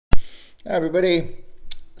Hi everybody.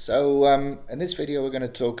 So in this video we're going to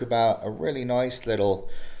talk about a really nice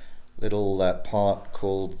little part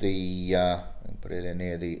called the I'll put it in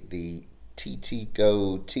here, the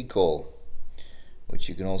TTGO-TCall, which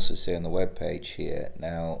you can also see on the web page here.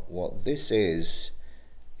 Now what this is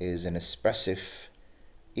an Espressif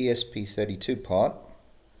ESP32 part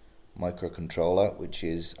microcontroller, which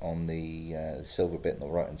is on the silver bit on the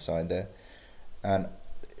right hand side there. And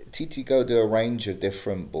TTGO do a range of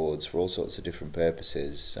different boards for all sorts of different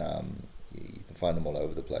purposes. You can find them all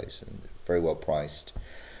over the place and very well priced.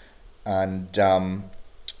 And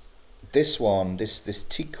this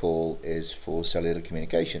TCall is for cellular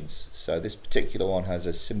communications. So this particular one has a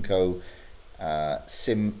Simco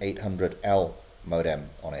SIM800L modem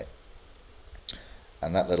on it,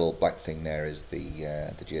 and that little black thing there is the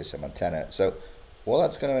GSM antenna. So what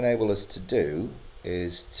that's going to enable us to do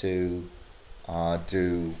is to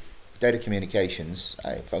do data communications,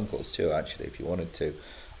 phone calls too actually if you wanted to,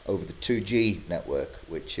 over the 2G network,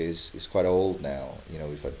 which is quite old now. You know,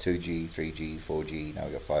 we've got 2G, 3G, 4G, now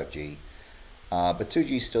we've got 5G. But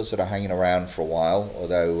 2G is still sort of hanging around for a while,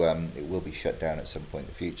 although it will be shut down at some point in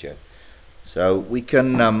the future. So we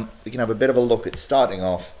can have a bit of a look at starting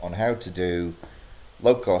off on how to do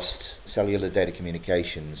low-cost cellular data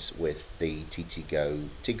communications with the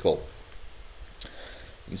TTGO-TCall.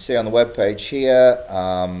 You can see on the web page here,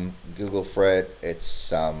 Google for it.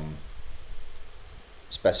 Its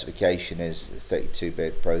specification is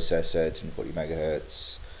 32-bit processor, 240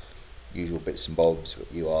 megahertz, usual bits and bobs, got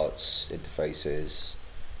UARTs, interfaces,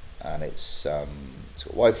 and it's got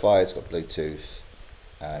Wi-Fi, it's got Bluetooth,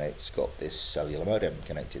 and it's got this cellular modem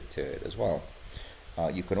connected to it as well.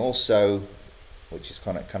 You can also, which is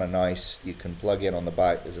kind of nice, you can plug in on the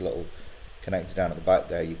back. There's a little connector down at the back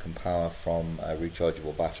there. You can power from a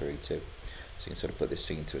rechargeable battery too. So you can sort of put this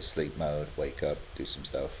thing into a sleep mode, wake up, do some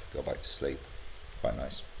stuff, go back to sleep. Quite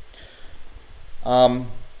nice.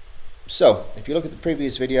 So if you look at the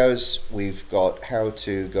previous videos, we've got how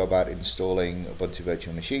to go about installing Ubuntu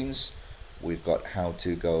virtual machines. We've got how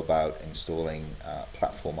to go about installing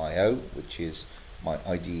Platform IO, which is my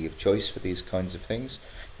IDE of choice for these kinds of things.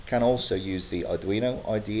 You can also use the Arduino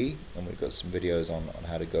IDE, and we've got some videos on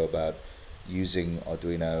how to go about using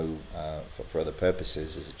Arduino for other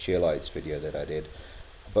purposes. There's a Cheerlights video that I did,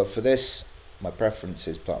 but for this my preference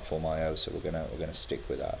is Platform IO, so we're gonna stick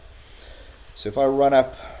with that. So if I run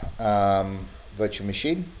up virtual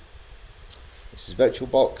machine, this is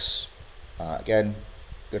VirtualBox. Again,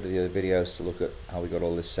 go to the other videos to look at how we got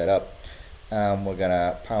all this set up. We're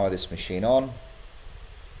gonna power this machine on.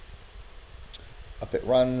 Up it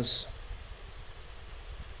runs.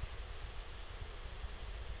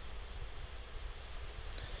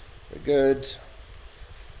 Very good.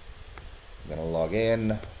 I'm going to log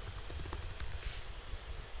in.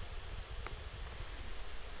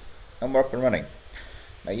 And we're up and running.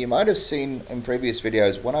 Now you might have seen in previous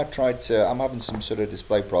videos when I tried to, I'm having some sort of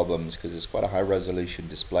display problems because it's quite a high resolution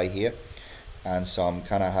display here. And so I'm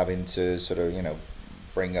kind of having to sort of,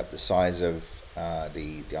 bring up the size of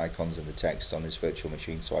the icons and the text on this virtual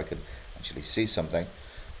machine so I can actually see something.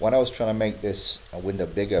 When I was trying to make this a window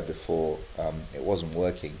bigger before, it wasn't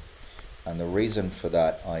working. And the reason for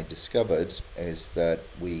that, I discovered, is that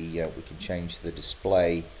we can change the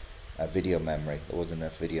display video memory. There wasn't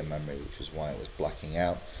enough video memory, which was why it was blacking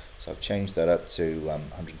out. So I've changed that up to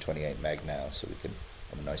 128 meg now, so we can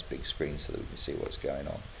have a nice big screen so that we can see what's going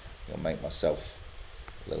on. I'll make myself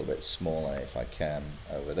a little bit smaller if I can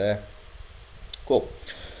over there. Cool.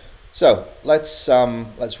 So let's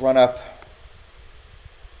run up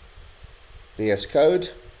VS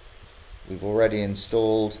Code. We've already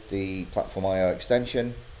installed the Platform IO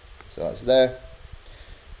extension, so that's there.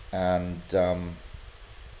 And yeah,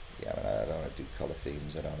 I don't want to do color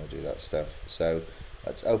themes, I don't want to do that stuff. So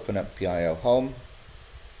let's open up PIO Home.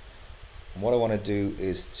 And what I want to do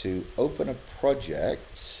is to open a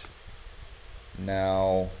project.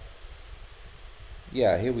 Now,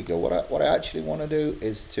 yeah, here we go. What I actually want to do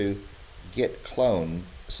is to git clone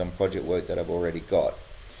some project work that I've already got.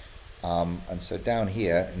 And so down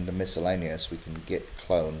here in the miscellaneous, we can git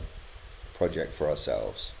clone project for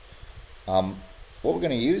ourselves. What we're going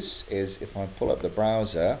to use is, if I pull up the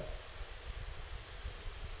browser,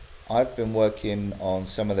 I've been working on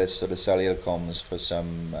some of this sort of cellular comms for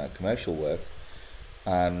some commercial work,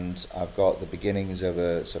 and I've got the beginnings of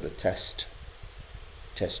a sort of test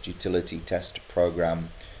utility, test program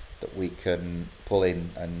that we can pull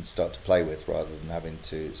in and start to play with rather than having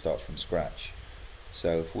to start from scratch.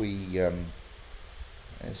 So if we,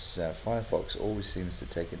 Firefox always seems to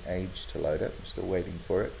take an age to load up. I'm still waiting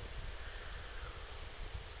for it.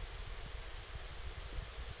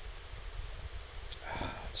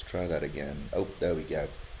 try that again. Oh, there we go.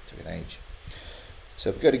 Took an age. So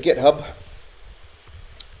if we go to GitHub,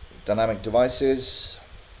 dynamic devices.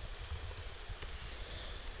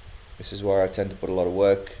 This is where I tend to put a lot of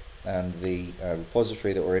work, and the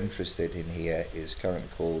repository that we're interested in here is currently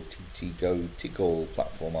called TTGO-TCall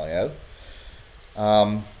Platform IO.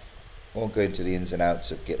 Won't go into the ins and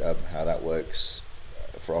outs of GitHub, how that works.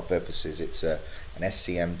 For our purposes, it's an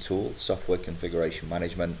SCM tool, software configuration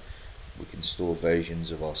management. We can store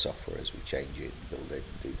versions of our software as we change it and build it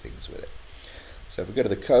and do things with it. So if we go to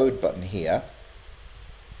the code button here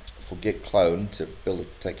for git clone to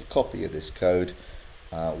take a copy of this code,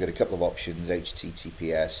 we've got a couple of options.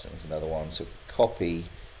 HTTPS, there's another one. So copy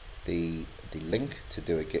the link to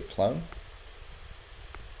do a git clone,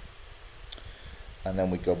 and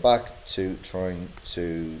then we go back to trying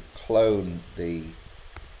to clone the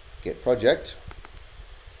Git project,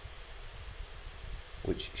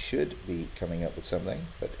 which should be coming up with something,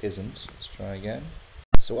 but isn't. Let's try again.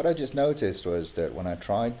 So what I just noticed was that when I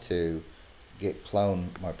tried to git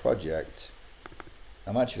clone my project,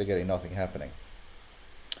 I'm actually getting nothing happening.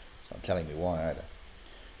 It's not telling me why either.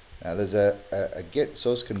 Now there's a git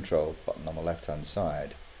source control button on the left hand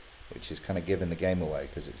side, which is kind of giving the game away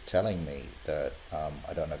because it's telling me that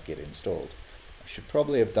I don't have git installed. I should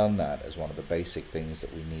probably have done that as one of the basic things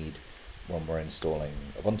that we need when we're installing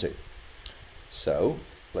Ubuntu. So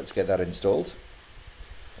let's get that installed.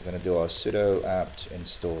 We're going to do our sudo apt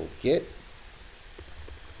install git.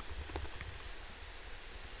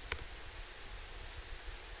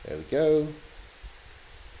 There we go.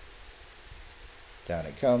 Down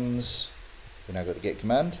it comes. We've now got the git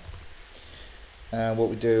command. And what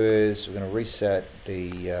we do is we're going to reset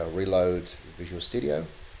the reload Visual Studio.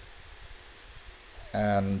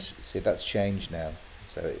 And see, that's changed now.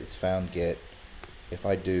 So it's found git. If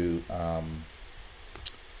I do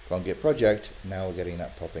clone git project, now we're getting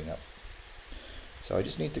that popping up. So I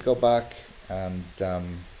just need to go back and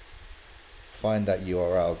find that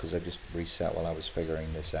URL because I just reset while I was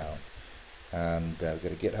figuring this out. And go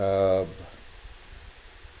to GitHub,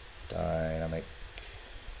 dynamic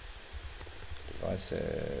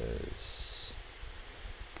devices,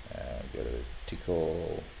 and go to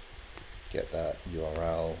TCall, get that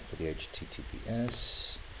URL for the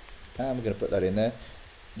HTTPS, and we're going to put that in there.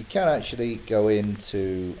 You can actually go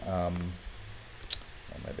into, maybe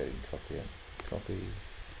I didn't copy it,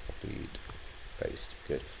 copied, paste,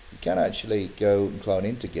 good. You can actually go and clone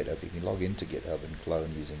into GitHub. You can log into GitHub and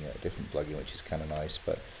clone using a different plugin, which is kind of nice,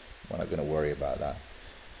 but we're not going to worry about that.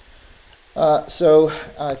 So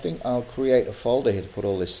I think I'll create a folder here to put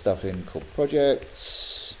all this stuff in called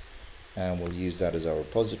projects, and we'll use that as our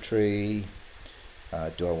repository.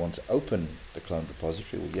 Do I want to open the cloned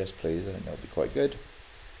repository? Well, yes, please. I think that would be quite good.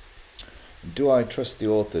 Do I trust the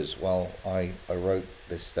authors? Well, I wrote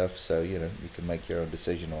this stuff, so you can make your own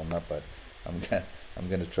decision on that, but I'm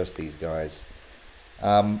going to trust these guys.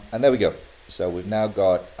 And there we go. So we've now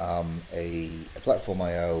got a Platform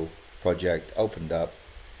IO project opened up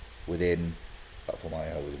within Platform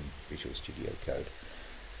IO within Visual Studio Code.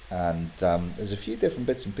 And there's a few different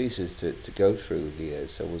bits and pieces to go through here,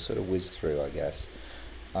 so we'll sort of whiz through, I guess.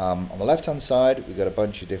 On the left hand side, we've got a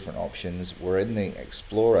bunch of different options. We're in the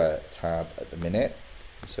Explorer tab at the minute.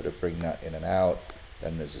 Sort of bring that in and out.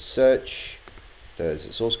 Then there's a search, there's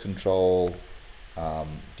a source control,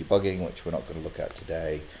 debugging, which we're not going to look at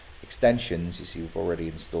today. Extensions, you see we've already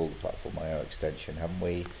installed the Platform IO extension, haven't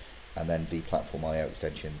we? And then the Platform IO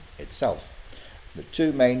extension itself. The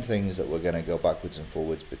two main things that we're going to go backwards and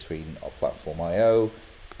forwards between our Platform IO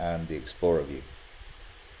and the Explorer view.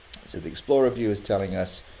 So the Explorer view is telling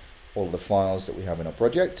us all of the files that we have in our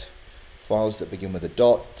project. Files that begin with a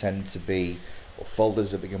dot tend to be, or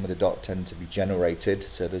folders that begin with a dot tend to be generated,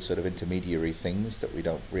 so they're sort of intermediary things that we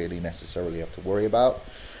don't really necessarily have to worry about.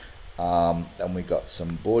 Then we've got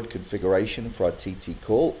some board configuration for our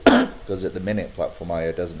TTCall, because at the minute Platform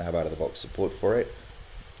IO doesn't have out-of-the-box support for it.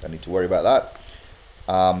 Don't need to worry about that.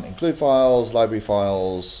 Include files, library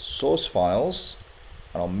files, source files,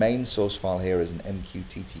 and our main source file here is an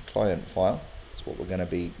MQTT client file. That's what we're going to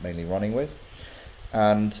be mainly running with.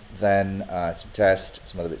 And then some test,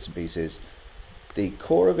 some other bits and pieces. The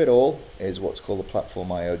core of it all is what's called the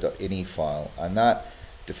platform.io.ini file, and that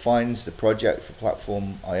defines the project for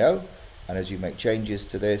Platform IO, and as you make changes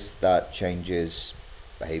to this, that changes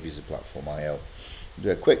behaviors of Platform IO.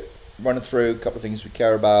 Do a quick run through, a couple of things we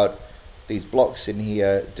care about. These blocks in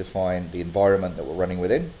here define the environment that we're running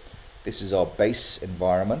within. This is our base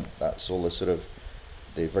environment. That's all the sort of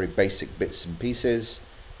the very basic bits and pieces.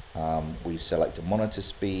 We select a monitor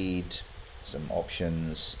speed, some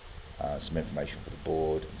options, some information for the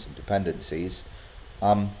board, and some dependencies.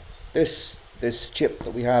 This chip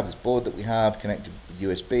that we have, this board that we have connected with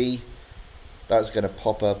USB, that's going to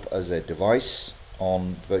pop up as a device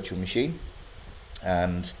on the virtual machine,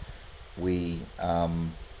 and we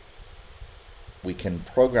can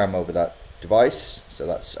program over that device, so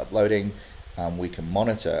that's uploading, and we can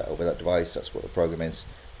monitor over that device. That's what the program is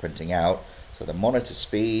printing out. So the monitor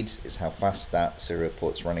speed is how fast that serial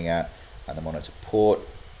port's running at, and the monitor port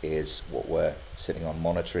is what we're sitting on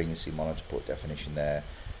monitoring. You see monitor port definition there,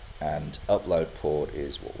 and upload port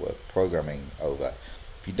is what we're programming over.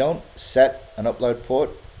 If you don't set an upload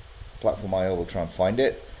port, Platform IO will try and find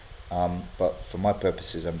it, but for my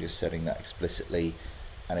purposes I'm just setting that explicitly,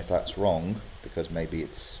 and if that's wrong, because maybe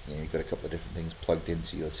it's, you've got a couple of different things plugged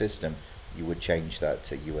into your system, you would change that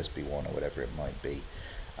to USB 1 or whatever it might be.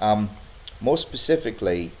 More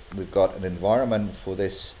specifically, we've got an environment for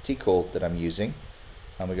this TTGO that I'm using,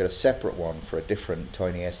 and we've got a separate one for a different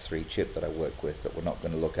Tiny S3 chip that I work with that we're not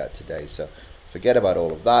going to look at today, so forget about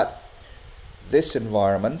all of that. This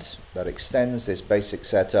environment that extends this basic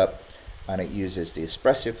setup, and it uses the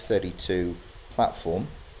Espressif ESP32 platform,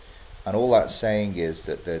 and all that's saying is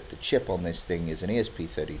that the chip on this thing is an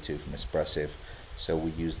ESP32 from Espressif, so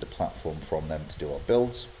we use the platform from them to do our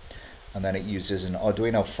builds. And then it uses an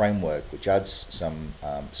Arduino framework which adds some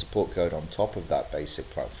support code on top of that basic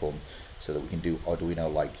platform so that we can do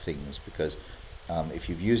Arduino-like things, because if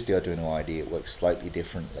you've used the Arduino IDE, it works slightly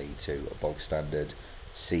differently to a bog standard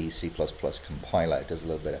C++ compiler. It does a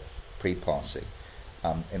little bit of pre-parsing.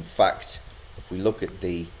 In fact, if we look at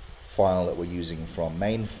the file that we're using from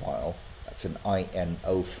main file, that's an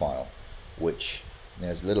INO file, which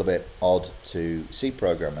is a little bit odd to C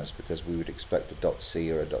programmers because we would expect a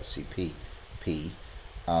 .c or a .cpp.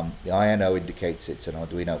 The INO indicates it's an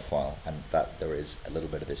Arduino file, and that there is a little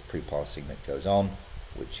bit of this pre-parsing that goes on,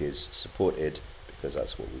 which is supported because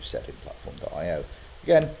that's what we've set in platform.io.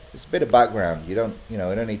 Again, it's a bit of background. You don't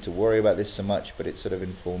need to worry about this so much, but it sort of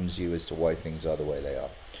informs you as to why things are the way they are.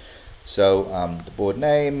 So the board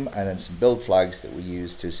name, and then some build flags that we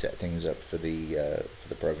use to set things up for the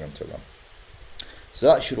program to run. So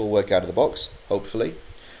that should all work out of the box, hopefully.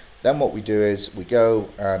 Then what we do is we go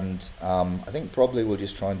and I think probably we'll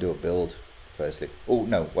just try and do a build first. Oh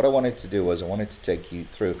no, what I wanted to do was I wanted to take you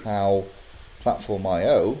through how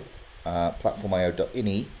Platform.io,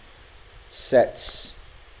 platform.io.ini, sets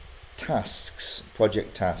tasks,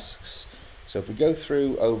 project tasks. So if we go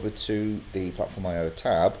through over to the Platform.io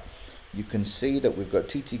tab, you can see that we've got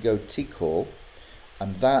TTGO-TCall,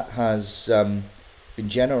 and that has been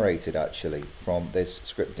generated actually from this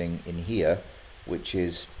scripting in here, which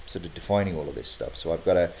is sort of defining all of this stuff. So I've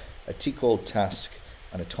got a TCall task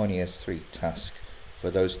and a Tiny S3 task for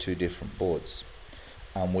those two different boards,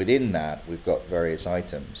 and within that we've got various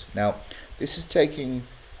items. Now this is taking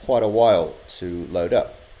quite a while to load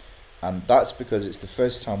up, and that's because it's the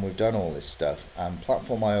first time we've done all this stuff, and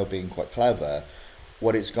Platform.io being quite clever,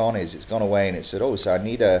 what it's gone is it's gone away and it said, oh, so I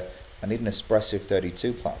need an Espressif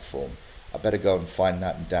 32 platform. I better go and find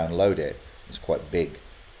that and download it. It's quite big.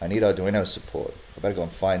 I need Arduino support. I better go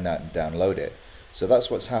and find that and download it. So that's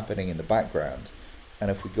what's happening in the background. And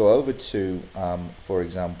if we go over to, for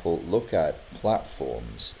example, look at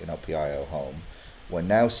platforms in our PIO home, we're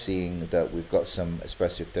now seeing that we've got some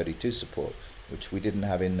Espressif 32 support, which we didn't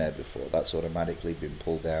have in there before. That's automatically been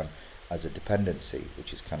pulled down as a dependency,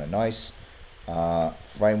 which is kind of nice.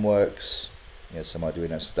 Frameworks, some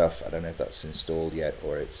Arduino stuff. I don't know if that's installed yet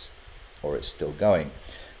or it's still going.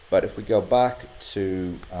 But if we go back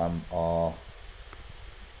to our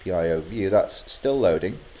PIO view, that's still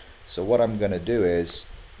loading. So what I'm going to do is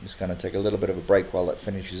I'm just going to take a little bit of a break while that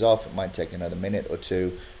finishes off. It might take another minute or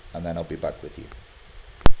two, and then I'll be back with you.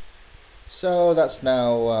 So that's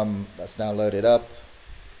now loaded up,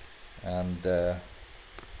 and let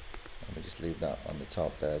me just leave that on the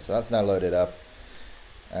top there. So that's now loaded up,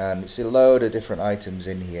 and you see a load of different items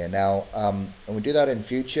in here. Now when we do that in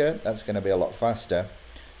future, that's going to be a lot faster.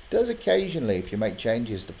 It does occasionally, if you make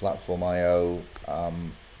changes to Platform.io,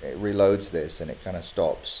 it reloads this and it kind of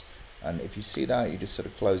stops, and if you see that, you just sort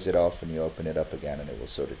of close it off and you open it up again and it will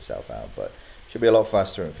sort itself out, but it should be a lot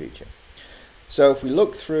faster in future. So if we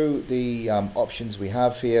look through the options we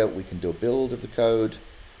have here, we can do a build of the code,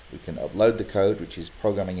 we can upload the code, which is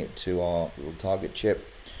programming it to our little target chip.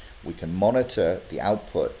 We can monitor the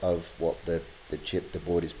output of what the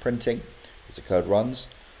board is printing as the code runs.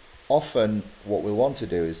 Often what we want to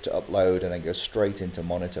do is to upload and then go straight into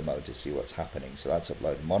monitor mode to see what's happening. So that's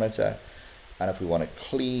upload and monitor. And if we want to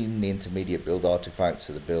clean the intermediate build artifacts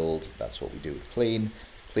of the build, that's what we do with clean.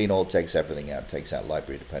 Clean all takes everything out, takes out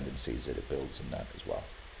library dependencies that it builds in that as well.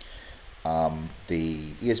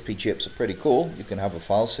 The ESP chips are pretty cool. You can have a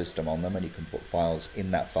file system on them and you can put files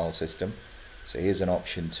in that file system. So here's an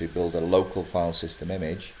option to build a local file system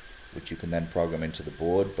image, which you can then program into the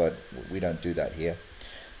board, but we don't do that here.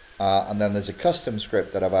 And then there's a custom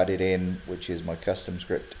script that I've added in, which is my custom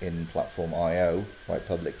script in platform IO, right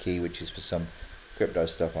public key, which is for some crypto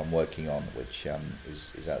stuff I'm working on, which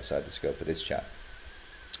is outside the scope of this chat,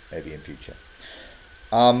 maybe in future.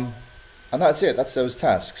 And that's it, that's those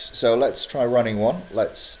tasks. So let's try running one.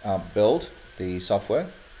 Let's build the software,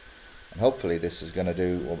 and hopefully this is going to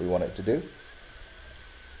do what we want it to do.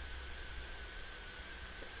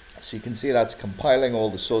 So you can see that's compiling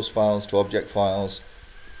all the source files to object files.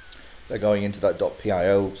 They're going into that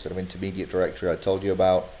 .pio sort of intermediate directory I told you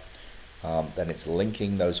about. Then it's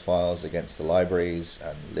linking those files against the libraries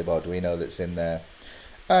and libarduino that's in there.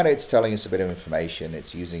 And it's telling us a bit of information.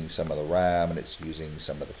 It's using some of the RAM and it's using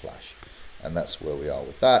some of the flash. And that's where we are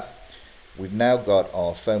with that. We've now got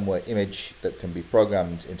our firmware image that can be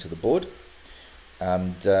programmed into the board.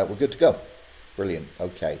 And we're good to go. Brilliant.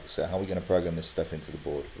 Okay, so how are we going to program this stuff into the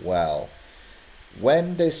board? Well,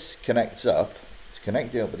 when this connects up, it's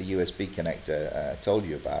connecting up with the USB connector I told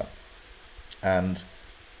you about. And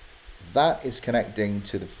that is connecting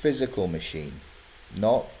to the physical machine,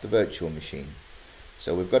 not the virtual machine.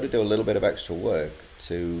 So we've got to do a little bit of extra work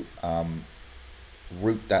to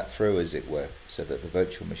route that through, as it were, so that the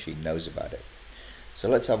virtual machine knows about it. So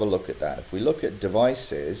let's have a look at that. If we look at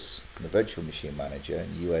devices, the virtual machine manager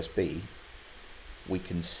and USB, we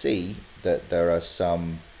can see that there are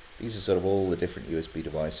some, these are sort of all the different USB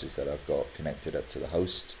devices that I've got connected up to the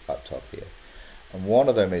host laptop here. And one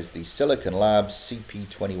of them is the Silicon Labs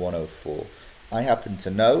CP2104. I happen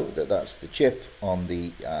to know that that's the chip on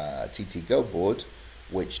the TTGO board,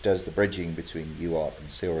 which does the bridging between UART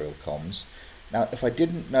and serial comms. Now, if I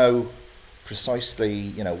didn't know precisely,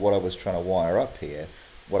 you know, what I was trying to wire up here,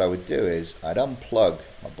 what I would do is I'd unplug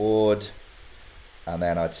my board, and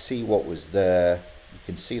then I'd see what was there. You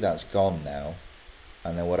can see that's gone now.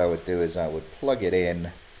 And then what I would do is I would plug it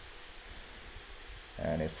in.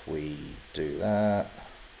 And if we do that,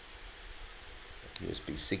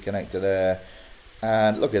 USB-C connector there,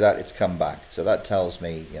 and look at that, it's come back. So that tells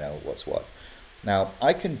me, you know, what's what. Now,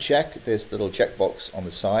 I can check this little checkbox on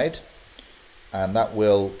the side, and that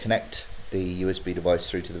will connect the USB device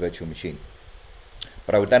through to the virtual machine.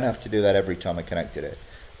 But I would then have to do that every time I connected it.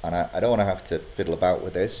 And I don't want to have to fiddle about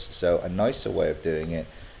with this, so a nicer way of doing it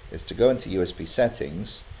is to go into USB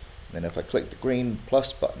settings, and then if I click the green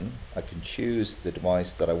plus button, I can choose the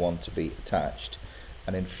device that I want to be attached.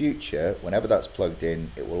 And in future, whenever that's plugged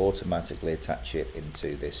in, it will automatically attach it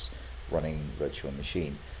into this running virtual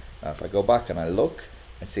machine. Now if I go back and I look,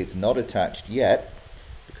 I see it's not attached yet,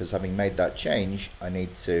 because having made that change, I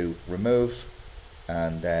need to remove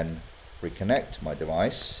and then reconnect my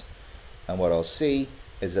device. And what I'll see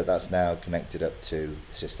is that that's now connected up to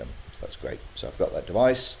the system. So that's great. So I've got that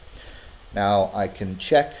device. Now I can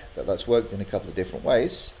check that that's worked in a couple of different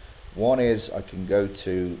ways. One is I can go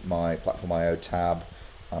to my Platform IO tab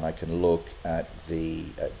and I can look at the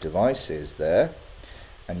devices there.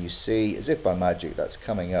 And you see, as if by magic, that's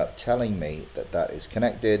coming up telling me that that is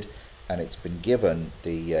connected, and it's been given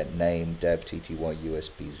the name dev TTY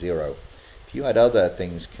USB 0. If you had other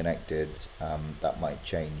things connected, that might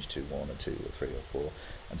change to 1 or 2 or 3 or 4.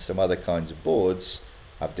 And some other kinds of boards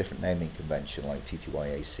have different naming convention, like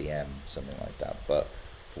TTY ACM, something like that. But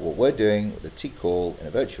for what we're doing with the TCall in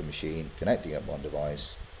a virtual machine, connecting up one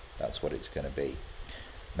device, that's what it's going to be.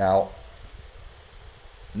 Now,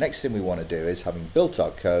 the next thing we want to do is, having built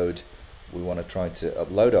our code, we want to try to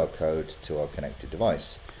upload our code to our connected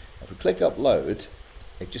device. If we click upload,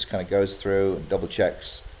 it just kind of goes through and double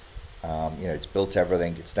checks. You know, it's built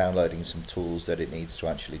everything, it's downloading some tools that it needs to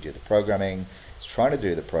actually do the programming, it's trying to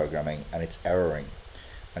do the programming, and it's erroring.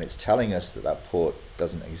 And it's telling us that that port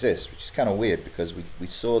doesn't exist, which is kind of weird, because we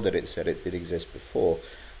saw that it said it did exist before.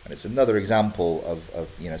 And it's another example of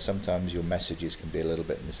you know, sometimes your messages can be a little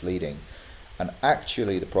bit misleading. And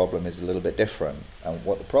actually the problem is a little bit different. And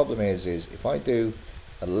what the problem is if I do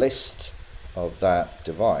a list of that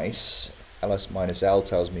device, ls-l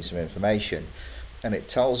tells me some information, and it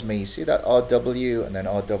tells me, see that RW and then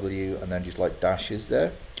RW and then just like dashes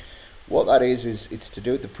there? What that is it's to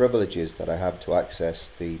do with the privileges that I have to access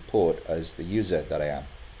the port as the user that I am.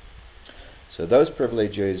 So those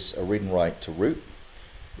privileges are read and write to root,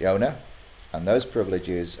 the owner, and those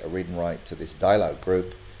privileges are read and write to this dialogue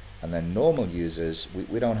group. And then normal users,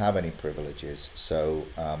 we don't have any privileges, so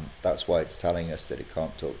that's why it's telling us that it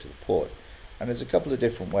can't talk to the port. And there's a couple of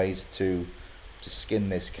different ways to skin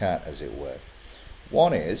this cat, as it were.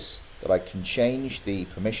 One is that I can change the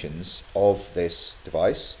permissions of this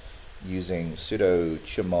device using sudo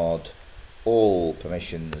chmod all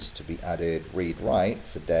permissions to be added read write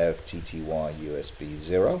for dev tty USB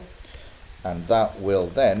 0, and that will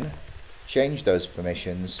then change those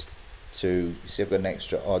permissions to, you see I've got an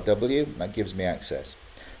extra RW, that gives me access.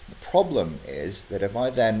 The problem is that if I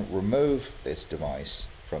then remove this device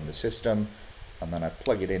from the system and then I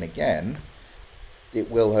plug it in again, it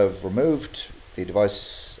will have removed the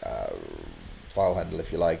device file handle,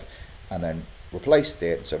 if you like, and then replaced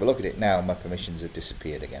it. So if I look at it now, my permissions have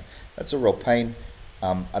disappeared again. That's a real pain.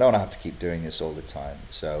 I don't want to have to keep doing this all the time.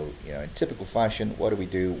 So, you know, in typical fashion, what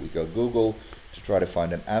do? We go Google to try to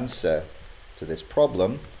find an answer to this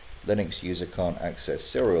problem. Linux user can't access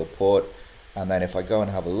serial port, and then if I go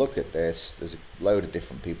and have a look at this, there's a load of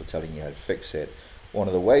different people telling you how to fix it. One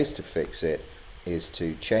of the ways to fix it is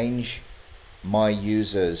to change my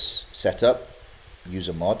user's setup,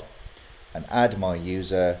 user mod, and add my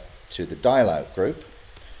user to the dial-out group,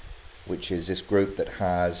 which is this group that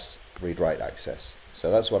has read-write access.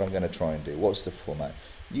 So that's what I'm going to try and do. What's the format?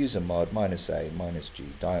 User mod -a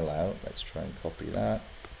 -g dial-out. Let's try and copy that.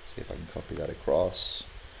 See if I can copy that across.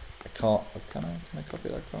 I can't. Can I copy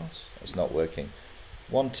that across? It's not working.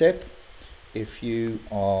 One tip: if you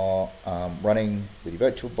are running with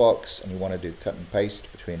your VirtualBox and you want to do cut and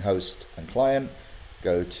paste between host and client,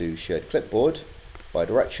 go to shared clipboard,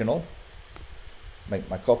 bidirectional, make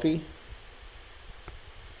my copy,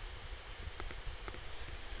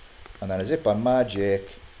 and then as if by magic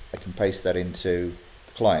I can paste that into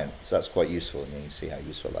the client. So that's quite useful, and you can see how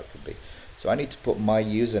useful that could be. So I need to put my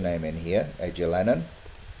username in here, AJ Lennon,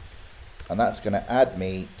 and that's going to add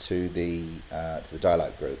me to the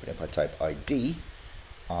dial-out group. And if I type ID,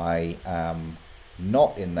 I am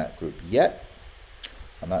not in that group yet,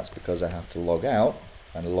 and that's because I have to log out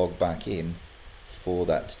and log back in for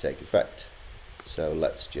that to take effect. So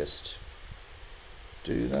let's just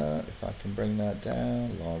do that. If I can bring that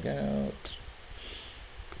down, log out.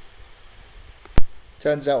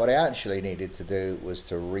 Turns out what I actually needed to do was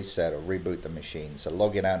to reset or reboot the machine. So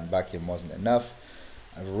logging out and back in wasn't enough.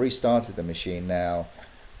 I've restarted the machine now.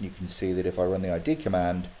 You can see that if I run the ID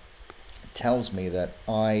command, it tells me that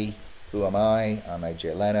who am I? I'm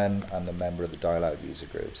AJ Lennon. I'm the member of the dial-out user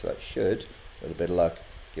group. So that should, with a bit of luck,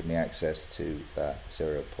 give me access to that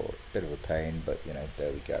serial port. Bit of a pain, but you know,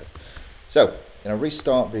 there we go. So, going to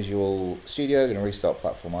restart Visual Studio, going to restart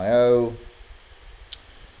Platform IO,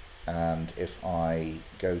 and if I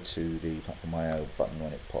go to the Platform IO button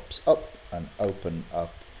when it pops up and open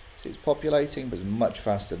up, see it's populating, but it's much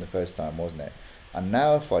faster than the first time, wasn't it? And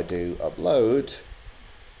now if I do upload,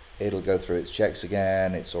 it'll go through its checks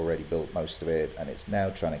again. It's already built most of it, and it's now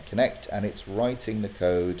trying to connect, and it's writing the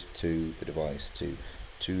code to the device,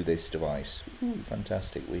 to this device. Ooh,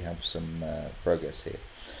 fantastic, we have some progress here.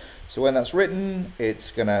 So when that's written,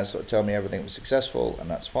 it's going to sort of tell me everything was successful, and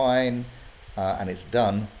that's fine, and it's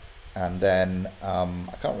done. And then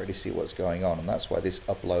I can't really see what's going on, and that's why this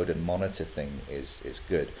upload and monitor thing is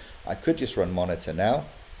good. I could just run monitor now,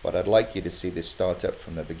 but I'd like you to see this start up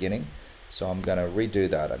from the beginning. So I'm going to redo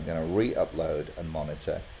that. I'm going to re-upload and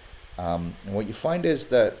monitor. And what you find is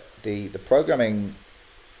that the programming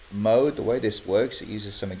mode, the way this works, it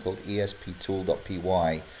uses something called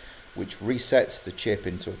ESP-tool.py, which resets the chip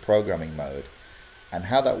into a programming mode. And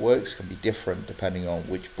how that works can be different depending on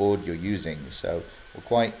which board you're using. So we're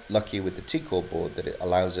quite lucky with the TTGO board that it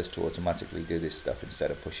allows us to automatically do this stuff instead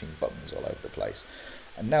of pushing buttons all over the place.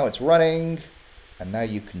 And now it's running, and now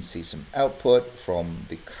you can see some output from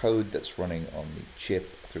the code that's running on the chip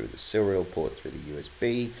through the serial port through the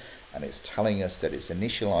USB, and it's telling us that it's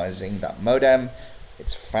initializing that modem.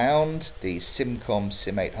 It's found the Simcom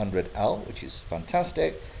SIM800L, which is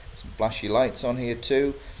fantastic. Some flashy lights on here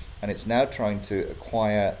too, and it's now trying to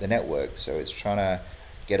acquire the network. So it's trying to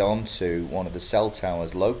get onto one of the cell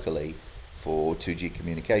towers locally for 2G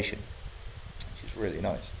communication, which is really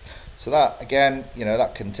nice. So that, again, you know,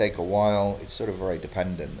 that can take a while. It's sort of very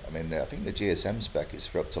dependent. I mean, I think the GSM spec is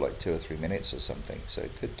for up to like 2 or 3 minutes or something, so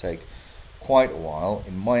it could take quite a while.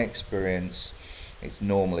 In my experience, it's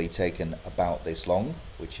normally taken about this long,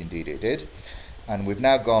 which indeed it did. And we've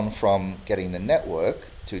now gone from getting the network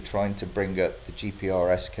to trying to bring up the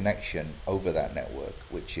GPRS connection over that network,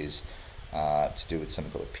 which is to do with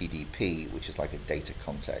something called a PDP, which is like a data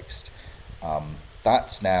context.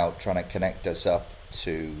 That's now trying to connect us up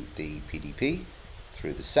to the PDP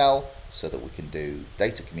through the cell so that we can do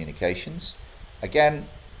data communications. Again,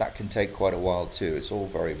 that can take quite a while too. It's all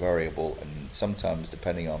very variable, and sometimes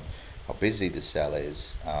depending on how busy the cell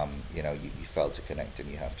is, you know, you fail to connect and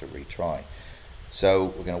you have to retry. So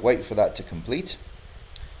we're going to wait for that to complete,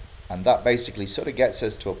 And that basically sort of gets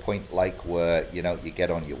us to a point like where, you get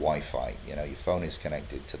on your Wi-Fi, your phone is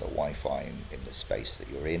connected to the Wi-Fi in the space that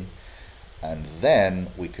you're in. And then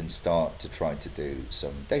we can start to try to do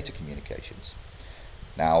some data communications.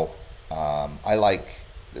 Now, I like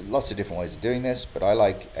lots of different ways of doing this, but I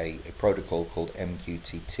like a protocol called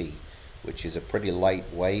MQTT, which is a pretty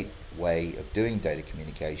lightweight way of doing data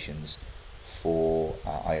communications for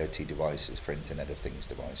IoT devices, for Internet of Things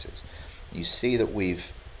devices. You see that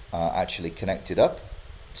we've actually connected up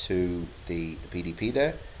to the PDP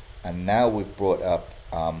there, and now we've brought up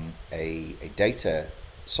a data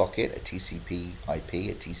socket, a TCP IP,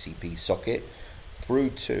 a TCP socket, through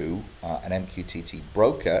to an MQTT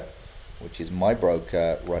broker, which is my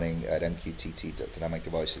broker running at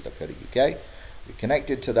mqtt.dynamicdevices.co.uk. We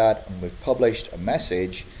connected to that, and we've published a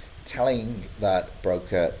message telling that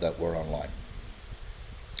broker that we're online.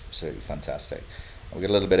 Absolutely fantastic. We get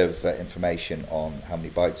a little bit of information on how many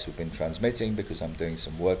bytes we've been transmitting, because I'm doing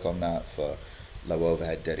some work on that for low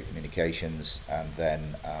overhead data communications, and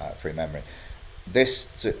then free memory.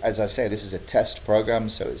 This, as I say, this is a test program,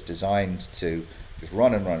 so it's designed to just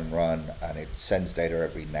run and run and run, and it sends data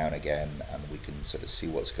every now and again, and we can sort of see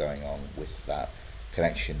what's going on with that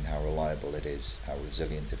connection, how reliable it is, how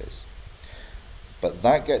resilient it is. But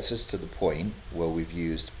that gets us to the point where we've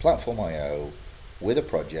used Platform IO with a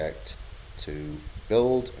project to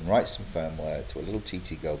build and write some firmware to a little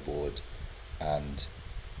TTGO board and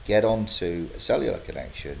get onto a cellular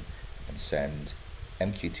connection and send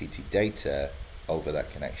MQTT data over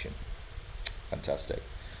that connection. Fantastic.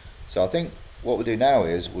 So I think what we'll do now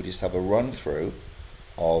is we'll just have a run through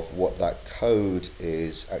of what that code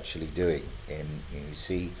is actually doing. You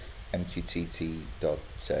see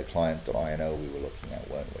mqtt.client.ino we were looking at,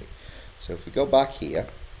 weren't we? So if we go back here,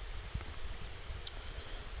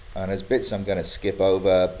 and there's bits I'm going to skip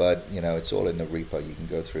over, but it's all in the repo. You can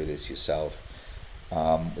go through this yourself.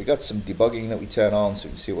 We got some debugging that we turn on so we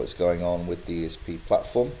can see what's going on with the ESP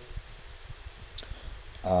platform.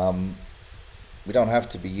 We don't have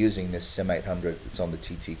to be using this SIM800 that's on the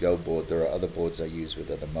TTGO board. There are other boards I use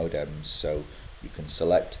with other modems, so you can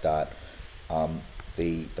select that.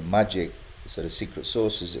 The magic sort of secret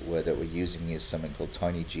sauce, as it were, that we're using is something called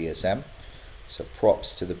TinyGSM. So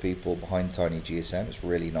props to the people behind TinyGSM. It's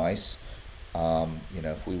really nice.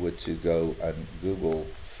 If we were to go and Google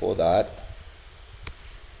for that,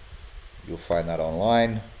 you'll find that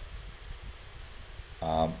online.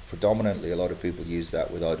 Predominantly, a lot of people use that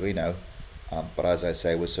with Arduino, but as I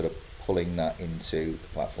say, we're sort of pulling that into the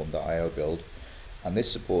platform.io build, and this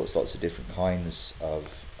supports lots of different kinds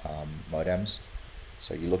of modems.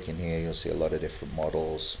 So you look in here, you'll see a lot of different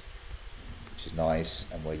models, which is nice,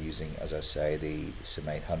 and we're using, as I say, the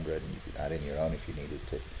SIM800, and you could add in your own if you needed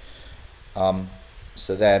to.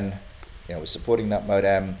 So then, we're supporting that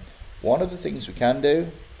modem. One of the things we can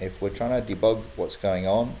do, if we're trying to debug what's going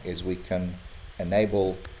on, is we can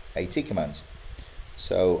enable AT commands.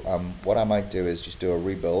 So what I might do is just do a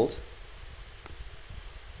rebuild.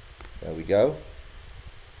 There we go.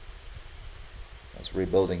 That's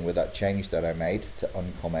rebuilding with that change that I made to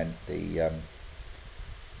uncomment the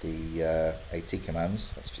AT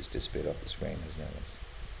commands. That's just disappeared off the screen, isn't it? Let's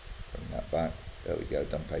bring that back. There we go,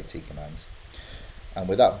 dump AT commands. And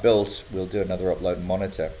with that built, we'll do another upload and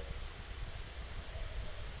monitor.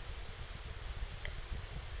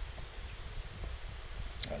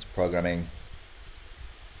 That's programming.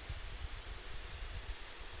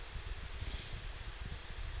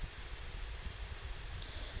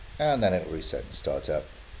 And then it'll reset and start up.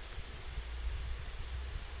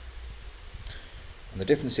 And the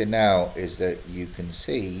difference here now is that you can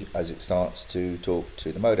see as it starts to talk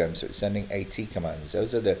to the modem, so it's sending AT commands.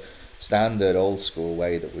 Those are the standard old school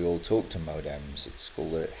way that we all talk to modems. It's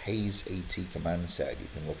called a Hayes AT command set. You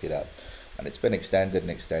can look it up. And it's been extended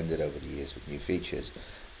and extended over the years with new features.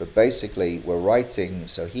 But basically we're writing,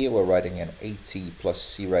 so here we're writing an AT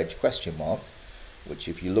plus CREG question mark, which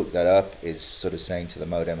if you look that up is sort of saying to the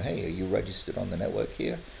modem, hey, are you registered on the network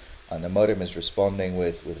here? And the modem is responding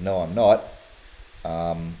with no, I'm not,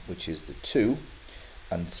 which is the 2,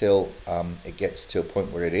 until it gets to a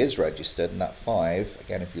point where it is registered, and that 5,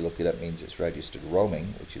 again, if you look it up, means it's registered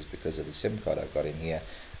roaming, which is because of the SIM card I've got in here.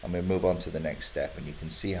 And we move on to the next step, and you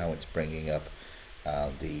can see how it's bringing up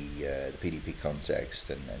the PDP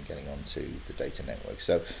context and getting onto the data network.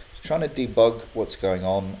 So trying to debug what's going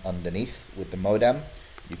on underneath with the modem,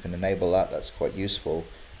 you can enable that. That's quite useful.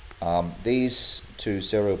 These 2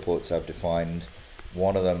 serial ports I've defined,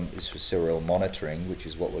 one of them is for serial monitoring, which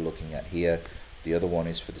is what we're looking at here. The other one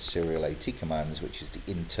is for the serial AT commands, which is the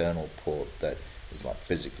internal port that is like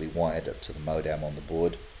physically wired up to the modem on the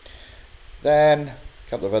board. Then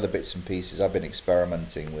couple of other bits and pieces. I've been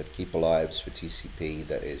experimenting with Keep Alives for TCP.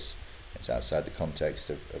 It's outside the context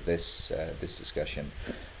of this this discussion.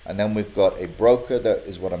 And then we've got a broker that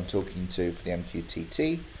is what I'm talking to for the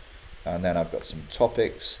MQTT. And then I've got some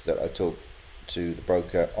topics that I talk to the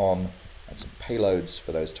broker on, and some payloads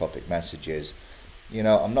for those topic messages. You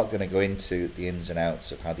know, I'm not going to go into the ins and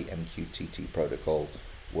outs of how the MQTT protocol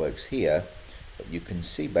works here, but you can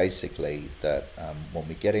see basically that when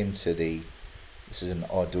we get into this is an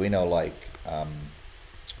Arduino-like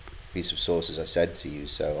piece of source, as I said to you.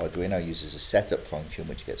 So Arduino uses a setup function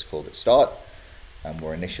which gets called at start, and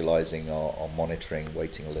we're initializing our monitoring,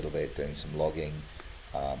 waiting a little bit, doing some logging.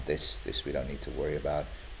 This we don't need to worry about.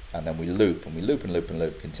 And then we loop, and we loop and loop and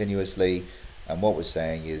loop continuously. And what we're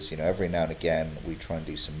saying is, you know, every now and again we try and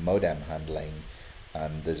do some modem handling,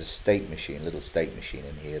 and there's a state machine, little state machine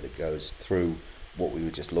in here that goes through what we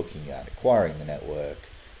were just looking at, acquiring the network,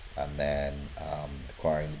 and then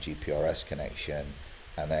acquiring the GPRS connection,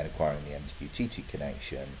 and then acquiring the MQTT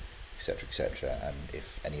connection, etc., etc. And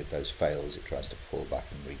if any of those fails, it tries to fall back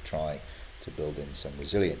and retry to build in some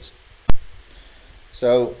resilience.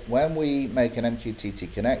 So when we make an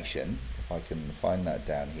MQTT connection, if I can find that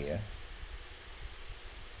down here,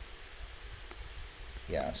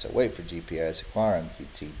 yeah, so wait for GPS, acquire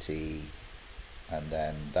MQTT, and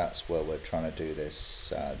then that's where we're trying to do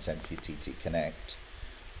this, it's MQTT connect.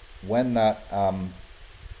 When that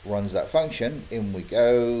runs that function, in we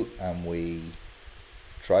go, and we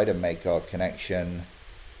try to make our connection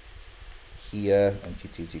here,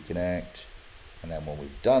 MQTT connect. And then when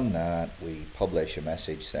we've done that, we publish a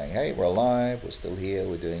message saying, hey, we're alive, we're still here,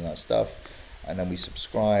 we're doing our stuff. And then we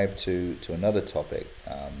subscribe to another topic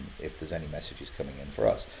if there's any messages coming in for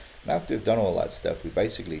us. And after we've done all that stuff, we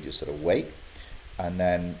basically just sort of wait. And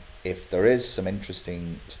then if there is some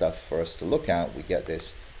interesting stuff for us to look at, we get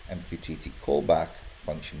this MQTT callback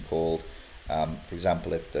function called. For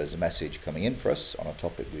example, if there's a message coming in for us on a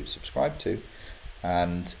topic we've subscribed to,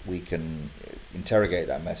 and we can interrogate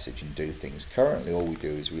that message and do things. Currently, all we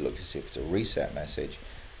do is we look to see if it's a reset message,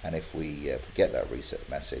 and if we get that reset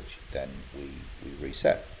message, then we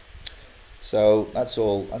reset. So that's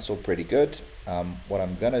all pretty good. What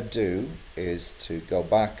I'm going to do is to go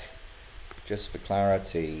back, just for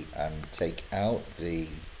clarity, and take out the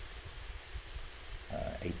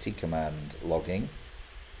AT command logging.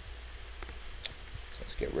 So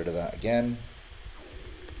let's get rid of that again.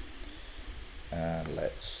 And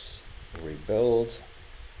let's rebuild.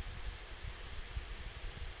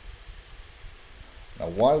 Now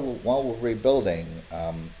while we're rebuilding,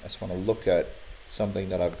 I just want to look at something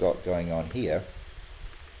that I've got going on here.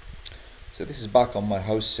 So this is back on my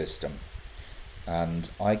host system, and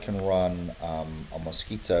I can run a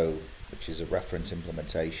Mosquito, which is a reference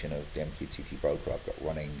implementation of the MQTT broker I've got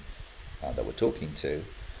running that we're talking to,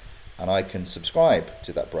 and I can subscribe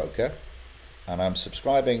to that broker. And I'm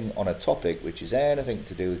subscribing on a topic which is anything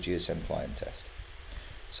to do with GSM client test.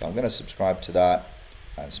 So I'm going to subscribe to that,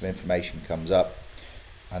 and some information comes up.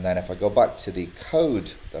 And then if I go back to the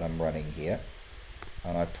code that I'm running here,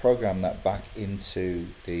 and I program that back into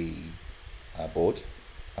the board,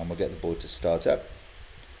 and we'll get the board to start up.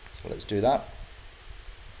 So let's do that.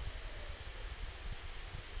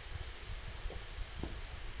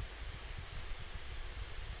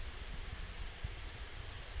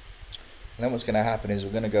 And then what's going to happen is we're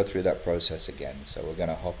going to go through that process again. So we're going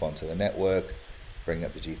to hop onto the network, bring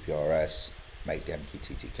up the GPRS, make the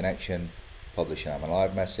MQTT connection, publish an I'm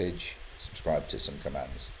alive message, subscribe to some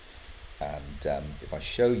commands. And if I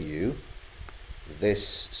show you this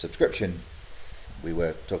subscription we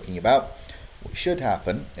were talking about, what should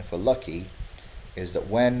happen, if we're lucky, is that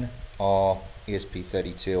when our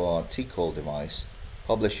ESP32, our TCall device,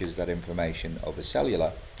 publishes that information over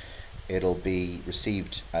cellular, it'll be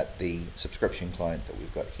received at the subscription client that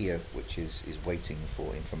we've got here, which is waiting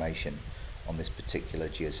for information on this particular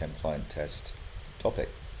GSM client test topic.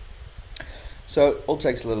 So it all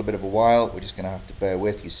takes a little bit of a while. We're just going to have to bear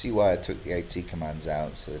with. You see why I took the AT commands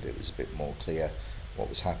out, so that it was a bit more clear what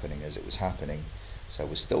was happening as it was happening. So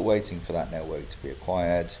we're still waiting for that network to be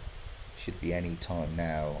acquired. Should be any time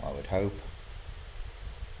now, I would hope.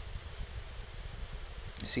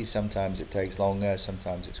 You see, sometimes it takes longer,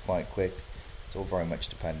 sometimes it's quite quick. It's all very much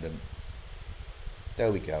dependent.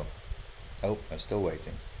 There we go. Oh, I'm still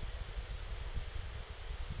waiting.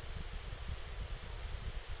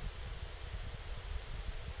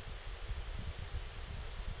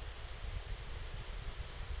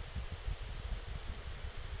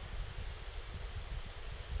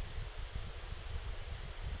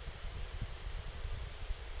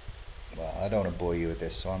 Well, I don't want to bore you with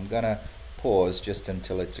this, so I'm going to pause just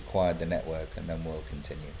until it's acquired the network, and then we'll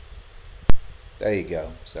continue. There you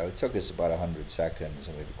go. So it took us about 100 seconds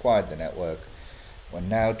and we've acquired the network. We're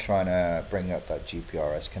now trying to bring up that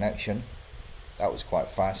GPRS connection. That was quite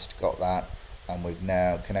fast, got that, and we've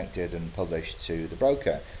now connected and published to the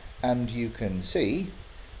broker. And you can see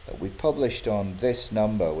that we published on this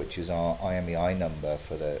number, which is our IMEI number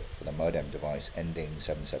for the modem device ending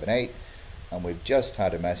 778, and we've just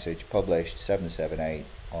had a message published 778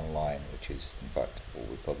 online, which is in fact what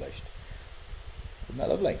we published. Isn't that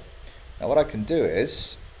lovely? Now what I can do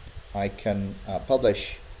is I can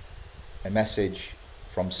publish a message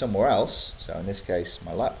from somewhere else, so in this case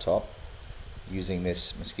my laptop, using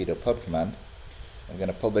this mosquito pub command. I'm going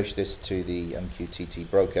to publish this to the MQTT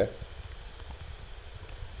broker,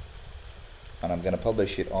 and I'm going to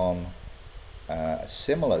publish it on a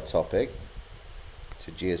similar topic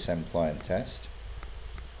to GSM client test,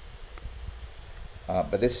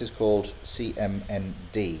 but this is called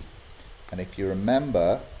CMND, and if you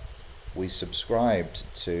remember, we subscribed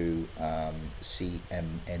to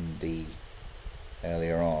CMND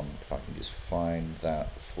earlier on. If I can just find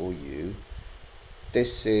that for you.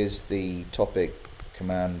 This is the topic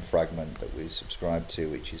command fragment that we subscribed to,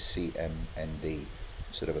 which is CMND,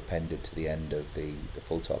 sort of appended to the end of the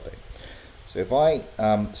full topic. So if I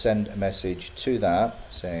send a message to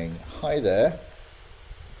that saying, hi there,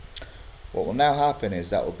 what will now happen is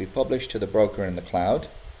that will be published to the broker in the cloud,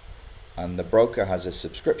 and the broker has a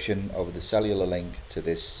subscription over the cellular link to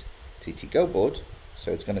this TTGO board,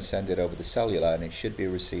 so it's going to send it over the cellular and it should be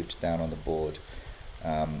received down on the board.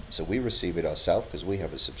 So we receive it ourselves because we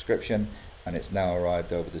have a subscription, and it's now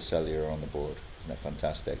arrived over the cellular on the board. Isn't that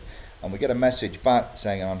fantastic? And we get a message back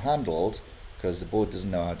saying unhandled because the board doesn't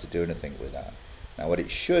know how to do anything with that. Now what it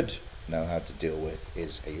should know how to deal with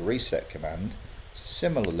is a reset command. So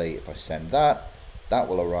similarly, if I send that, that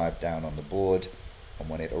will arrive down on the board. And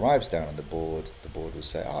when it arrives down on the board will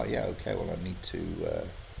say, oh yeah, okay, well I need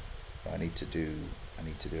to do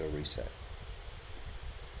a reset.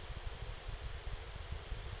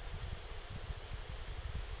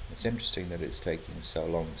 It's interesting that it's taking so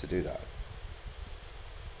long to do that.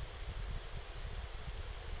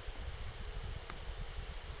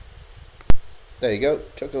 There you go,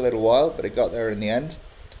 took a little while, but it got there in the end.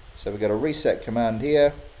 So we've got a reset command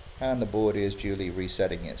here, and the board is duly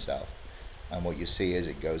resetting itself. And what you see is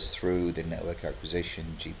it goes through the network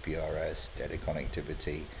acquisition, GPRS, data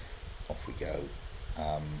connectivity, off we go.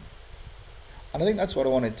 And I think that's what I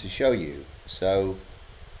wanted to show you. So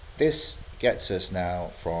this gets us now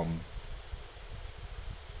from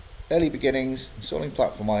early beginnings, installing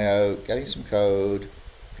Platform IO, getting some code,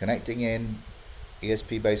 connecting in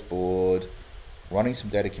ESP-based board, running some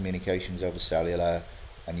data communications over cellular,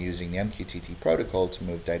 and using the MQTT protocol to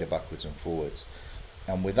move data backwards and forwards.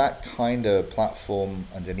 And with that kind of platform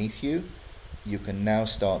underneath you, you can now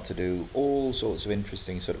start to do all sorts of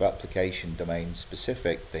interesting sort of application domain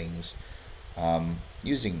specific things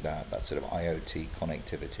using that sort of IoT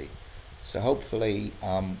connectivity. So hopefully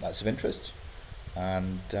that's of interest,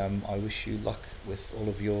 and I wish you luck with all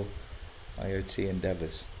of your IoT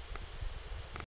endeavors.